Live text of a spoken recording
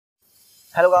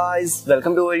Hello guys,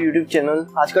 welcome to our YouTube channel.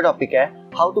 आज का topic है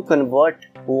how to convert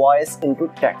voice into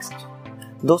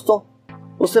text. दोस्तों,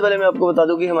 उससे पहले मैं आपको बता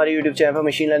दूं कि हमारे यूट्यूब चैनल पर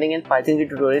मशीन लर्निंग एंड पाइथन की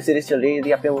ट्यूटोरियल सीरीज चल रही है।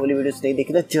 यदि आपने वो वाली वीडियोस नहीं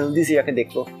देखी तो जल्दी से जाकर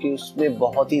देख लो कि उसमें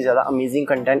बहुत ही ज़्यादा अमेजिंग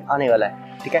कंटेंट आने वाला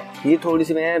है। ठीक है, ये थोड़ी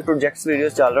सी मैं प्रोजेक्ट्स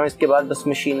वीडियोस डाल रहा हूँ, इसके बाद बस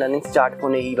मशीन लर्निंग स्टार्ट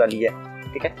होने ही वाली है।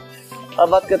 ठीक है, अब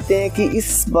बात करते हैं कि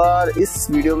इस बार इस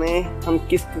वीडियो में हम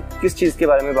किस चीज़ के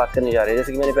बारे में बात करने जा रहे हैं।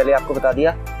 जैसे कि मैंने पहले आपको बता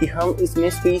दिया कि हम इसमें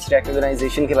स्पीच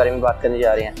रिकॉग्नाइजेशन के बारे में बात करने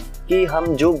जा रहे हैं कि हम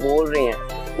जो बोल रहे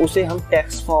हैं उसे हम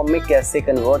टेक्स्ट फॉर्म में कैसे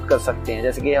कन्वर्ट कर सकते हैं।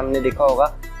 जैसे कि हमने देखा होगा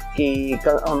कि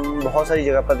हम बहुत सारी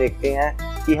जगह पर देखते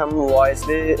हैं कि हम वॉइस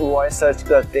सर्च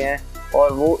करते हैं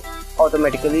और वो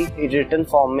ऑटोमेटिकली रिटन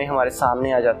फॉर्म में हमारे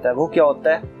सामने आ जाता है। वो क्या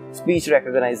होता है? Speech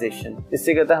recognition.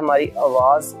 इससे कहता है हमारी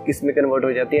आवाज़ किस में कन्वर्ट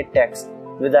हो जाती है? Text,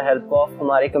 with the help of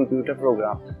हमारे कंप्यूटर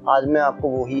प्रोग्राम। आज मैं आपको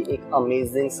वही एक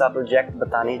अमेजिंग सा प्रोजेक्ट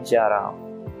बताने जा रहा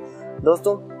हूँ।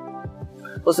 दोस्तों,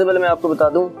 उससे पहले मैं आपको बता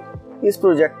दूं, इस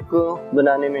प्रोजेक्ट को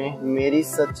बनाने में मेरी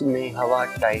सच में हवा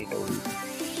टाइट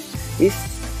होगी।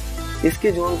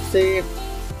 इसके जोन से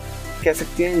कह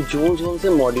सकते हैं, जोन से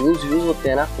मॉड्यूल्स यूज होते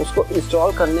हैं ना, उसको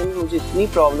इंस्टॉल करने में मुझे इतनी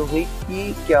प्रॉब्लम हुई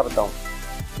कि क्या बताऊं।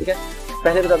 ठीक है,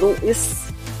 पहले बता दूं,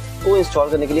 इसको इंस्टॉल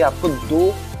करने के लिए आपको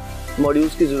दो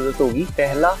मॉड्यूल्स की ज़रूरत होगी।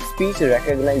 पहला स्पीच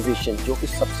रिकॉग्नाइजेशन, जो कि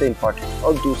सबसे इम्पॉर्टेंट,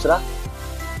 और दूसरा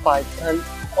पाइथन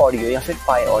ऑडियो या फिर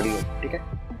पाई ऑडियो। ठीक है,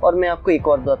 और मैं आपको एक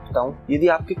और बात बताऊं, यदि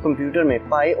आपके कंप्यूटर में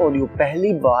पाई ऑडियो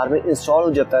पहली बार में इंस्टॉल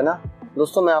हो जाता है ना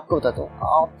दोस्तों, मैं आपको बताता हूँ,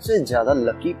 आपसे ज़्यादा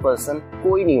लकी पर्सन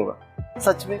कोई नहीं होगा।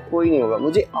 सच में कोई नहीं होगा।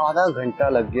 मुझे आधा घंटा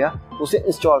लग गया उसे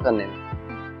इंस्टॉल करने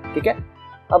में। ठीक है,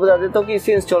 अब बता देता हूँ कि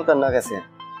इसे इंस्टॉल करना कैसे है।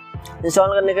 इंस्टॉल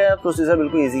करने का प्रोसीजर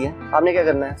बिल्कुल इजी है। आपने क्या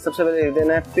करना है, सबसे पहले लिख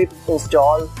देना है पिप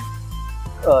इंस्टॉल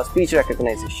स्पीच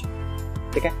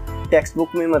रिकॉग्नाइजेशन। ठीक है, टेक्स्ट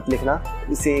बुक में मत लिखना,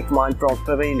 इसे कमांड प्रॉम्प्ट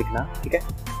पर ही लिखना। ठीक है,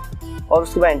 और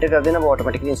उसके बाद एंटर कर देना, वो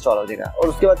ऑटोमेटिकली इंस्टॉल हो जाएगा। और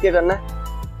उसके बाद क्या करना है,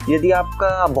 यदि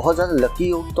आपका बहुत ज़्यादा लकी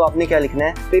हो तो आपने क्या लिखना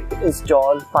है, पिप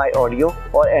इंस्टॉल पाई ऑडियो,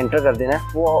 और एंटर कर देना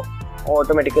है, वो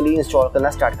ऑटोमेटिकली इंस्टॉल करना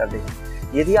स्टार्ट कर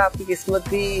देगा। यदि आपकी किस्मत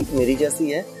भी मेरी जैसी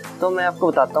है तो मैं आपको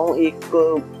बताता हूँ,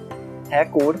 एक है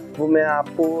कोड, वो मैं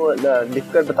आपको लिख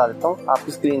कर बता देता हूँ,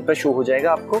 आपकी स्क्रीन पर शो हो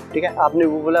जाएगा आपको। ठीक है, आपने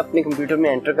वो वाला अपने कंप्यूटर में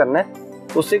एंटर करना है।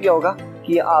 उससे क्या होगा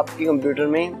कि आपके कंप्यूटर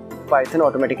में पाइथन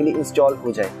ऑटोमेटिकली इंस्टॉल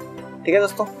हो जाए। ठीक है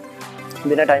दोस्तों,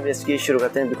 बिना टाइम वेस्ट किए शुरू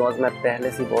करते हैं, बिकॉज मैं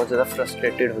पहले से बहुत ज़्यादा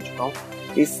फ्रस्ट्रेटेड हो चुका हूँ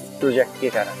इस प्रोजेक्ट के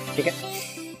कारण। ठीक है,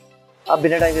 अब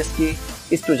बिना टाइम वेस्ट किए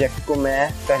इस प्रोजेक्ट को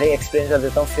मैं पहले एक्सप्लेन कर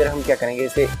देता हूँ, फिर हम क्या करेंगे,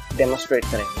 इसे डेमोस्ट्रेट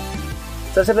करेंगे।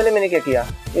 सबसे पहले मैंने क्या किया,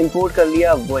 इंपोर्ट कर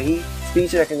लिया वही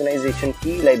स्पीच रिकॉग्नाइजेशन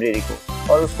की लाइब्रेरी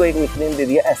को, और उसको एक निकनेम दे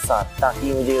दिया SR,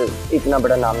 ताकि मुझे इतना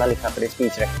बड़ा नाम ना लिखना पड़े,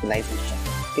 स्पीच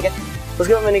रिकॉग्नाइजेशन। ठीक है,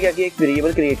 उसके बाद मैंने क्या किया, एक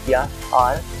वेरिएबल क्रिएट किया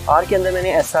R के अंदर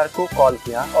मैंने SR को कॉल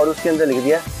किया और उसके अंदर लिख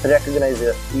दिया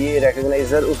रिकॉग्नाइजर। ये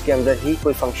रिकॉग्नाइजर उसके अंदर ही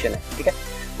कोई फंक्शन है। ठीक है,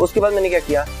 उसके बाद मैंने क्या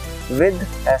किया, विद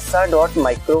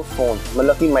SR.माइक्रोफोन,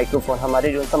 मतलब कि माइक्रोफोन,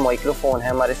 हमारे जो सा माइक्रोफोन है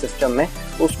हमारे सिस्टम में,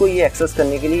 उसको ये एक्सेस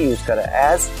करने के लिए यूज करा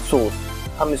एज सोर्स।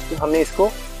 हमने इसको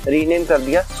रीनेम कर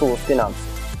दिया सोर्स के नाम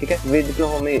से। ठीक है, विद को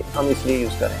हम इसलिए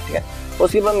यूज कर रहे हैं। ठीक है,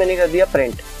 उसके बाद मैंने कर दिया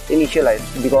प्रिंट इनिशियलाइज,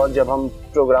 बिकॉज जब हम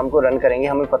प्रोग्राम को रन करेंगे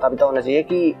हमें पता भी तो होना चाहिए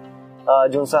कि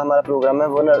जो सा हमारा प्रोग्राम है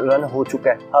वो रन हो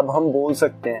चुका है, अब हम बोल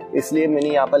सकते हैं, इसलिए मैंने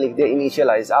यहाँ पर लिख दिया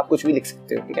इनिशियलाइज। आप कुछ भी लिख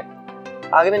सकते हो। ठीक है,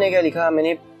 आगे मैंने क्या लिखा,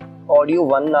 मैंने ऑडियो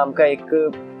 1 नाम का एक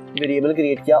वेरिएबल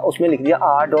क्रिएट किया, उसमें लिख दिया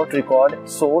R.record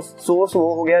सोर्स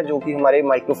वो हो गया जो कि हमारे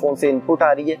माइक्रोफोन से इनपुट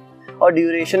आ रही है, और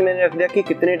ड्यूरेशन मैंने रख दिया कि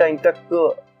कितने टाइम तक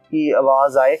की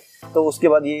आवाज़ आए तो उसके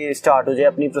बाद ये स्टार्ट हो जाए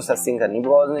अपनी प्रोसेसिंग करनी।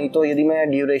 बिकॉज नहीं तो यदि मैं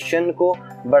ड्यूरेशन को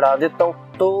बढ़ा देता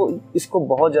हूँ तो इसको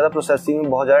बहुत ज़्यादा प्रोसेसिंग में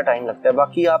बहुत ज़्यादा टाइम लगता है।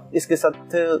 बाकी आप इसके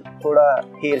साथ थोड़ा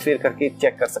हेर फेर करके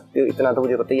चेक कर सकते हो, इतना तो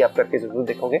मुझे पता ही, आप करके ज़रूर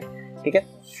देखोगे। ठीक है,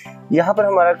 यहाँ पर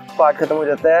हमारा पार्ट खत्म हो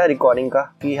जाता है रिकॉर्डिंग का,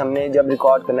 कि हमने जब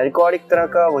रिकॉर्ड करना है, रिकॉर्ड एक तरह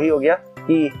का वही हो गया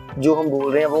कि जो हम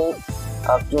बोल रहे हैं वो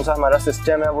जो सा हमारा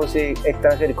सिस्टम है वो इसे एक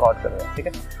तरह से रिकॉर्ड कर रहा है। ठीक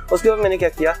है, उसके बाद मैंने क्या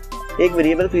किया, एक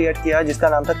वेरिएबल क्रिएट किया जिसका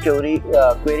नाम था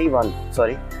क्वेरी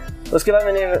 1। उसके बाद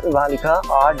मैंने वहाँ लिखा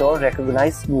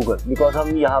R.recognize गूगल, बिकॉज हम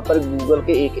यहाँ पर गूगल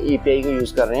के एक API को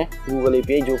यूज़ कर रहे हैं, गूगल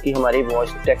API, जो कि हमारी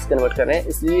वॉइस टेक्स्ट कन्वर्ट कर रहे हैं।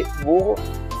 इसलिए वो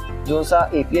जो सा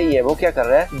API है वो क्या कर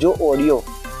रहा है, जो ऑडियो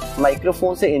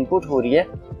माइक्रोफोन से इनपुट हो रही है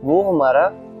वो हमारा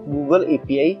गूगल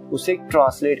API उसे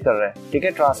ट्रांसलेट कर रहा है। ठीक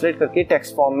है, ट्रांसलेट करके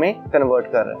टेक्स्ट फॉर्म में कन्वर्ट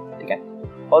कर रहा है। ठीक है,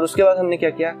 और उसके बाद हमने क्या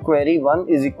किया, query 1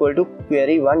 is equal to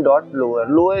query 1 dot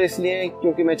lower इसलिए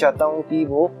क्योंकि मैं चाहता हूँ कि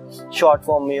वो शॉर्ट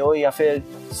फॉर्म में हो या फिर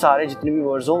सारे जितने भी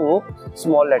वर्ड्स हो वो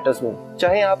स्मॉल लेटर्स में हो।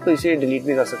 चाहे आप इसे डिलीट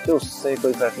भी कर सकते हो, उससे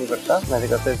कोई फर्क नहीं पड़ता। मैं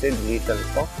इसे डिलीट कर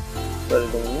देता हूँ,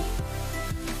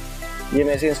 ये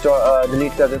मैं इसे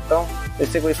डिलीट कर देता हूँ,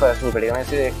 इससे कोई फर्क नहीं पड़ेगा, मैं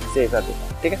इसे सेव कर देता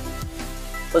हूँ। ठीक है,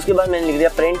 उसके बाद मैंने लिख दिया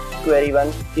प्रिंट क्वेरी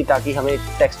 1 की, ताकि हमें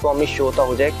टेक्स्ट फॉर्म में शो तो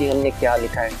हो जाए कि हमने क्या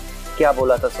लिखा है, क्या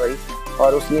बोला था सॉरी,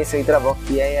 और उसने सही तरह वर्क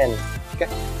किया है या नहीं। ठीक है,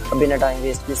 अब बिना टाइम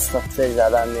वेस्ट के सबसे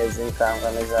ज़्यादा अमेजिंग काम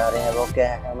करने जा रहे हैं, वो क्या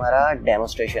है हमारा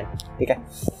डेमोस्ट्रेशन। ठीक है,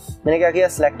 मैंने क्या किया,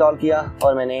 सेलेक्ट ऑल किया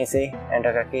और मैंने इसे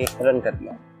एंटर करके रन कर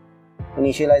दिया।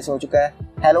 इनिशियलाइज हो चुका है।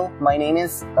 Hello my name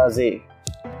is Ajay.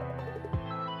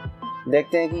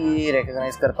 देखते हैं कि ये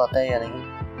रिकॉग्नाइज कर पाता है या नहीं।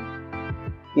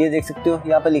 ये देख सकते हो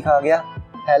यहाँ पे लिखा आ गया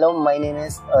hello my name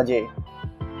is Ajay.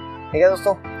 ठीक है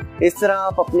दोस्तों, इस तरह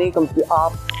आप अपने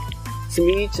आप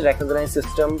स्पीच रिकॉग्नाइज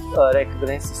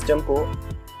सिस्टम को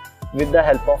with the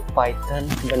help of Python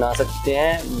बना सकते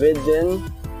हैं। विद इन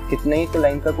कितने ही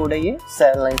लाइन का कोड है, ये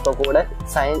 7 लाइन का कोड है।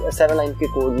 7 लाइन के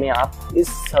कोड में आप इस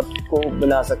सब को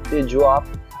बना सकते हैं, जो आप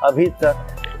अभी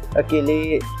तक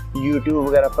अकेले YouTube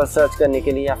वगैरह पर सर्च करने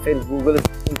के लिए या फिर गूगल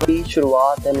की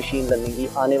शुरुआत है मशीन लर्निंग की।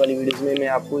 आने वाली वीडियोस में मैं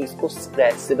आपको इसको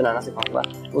स्क्रैच से बनाना सिखाऊंगा,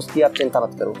 उसकी आप चिंता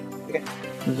मत करो। ठीक है,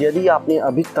 यदि आपने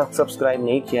अभी तक सब्सक्राइब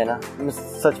नहीं किया ना, मैं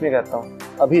सच में कहता हूँ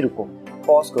अभी रुको,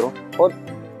 पॉज करो और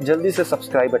जल्दी से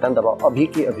सब्सक्राइब बटन दबाओ अभी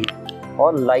के अभी,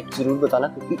 और लाइक जरूर बताना,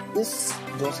 क्योंकि इस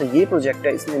जो से ये प्रोजेक्ट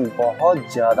है इसने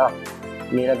बहुत ज़्यादा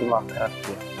मेरा दिमाग खराब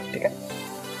किया। ठीक है,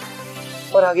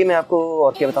 और आगे मैं आपको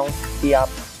और क्या बताऊँ कि आप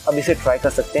अब इसे ट्राई कर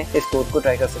सकते हैं, इस कोड को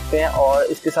ट्राई कर सकते हैं और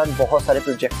इसके साथ बहुत सारे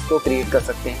प्रोजेक्ट्स को क्रिएट कर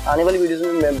सकते हैं। आने वाली वीडियोस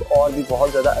में मैं और भी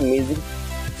बहुत ज़्यादा अमेजिंग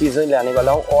चीज़ें लाने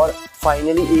वाला हूँ। और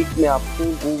फाइनली एक मैं आपको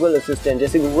गूगल असिस्टेंट,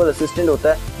 जैसे गूगल असिस्टेंट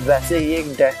होता है वैसे ही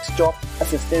एक डेस्कटॉप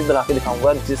असिस्टेंट बना के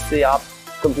दिखाऊंगा, जिससे आप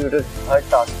कंप्यूटर हर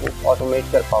टास्क को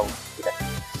ऑटोमेट कर पाओ। ठीक है,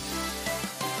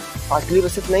 आज के लिए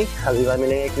बस इतना ही। अगली बार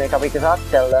मिलेंगे एक नए टॉपिक के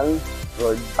साथ। Till then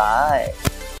good bye.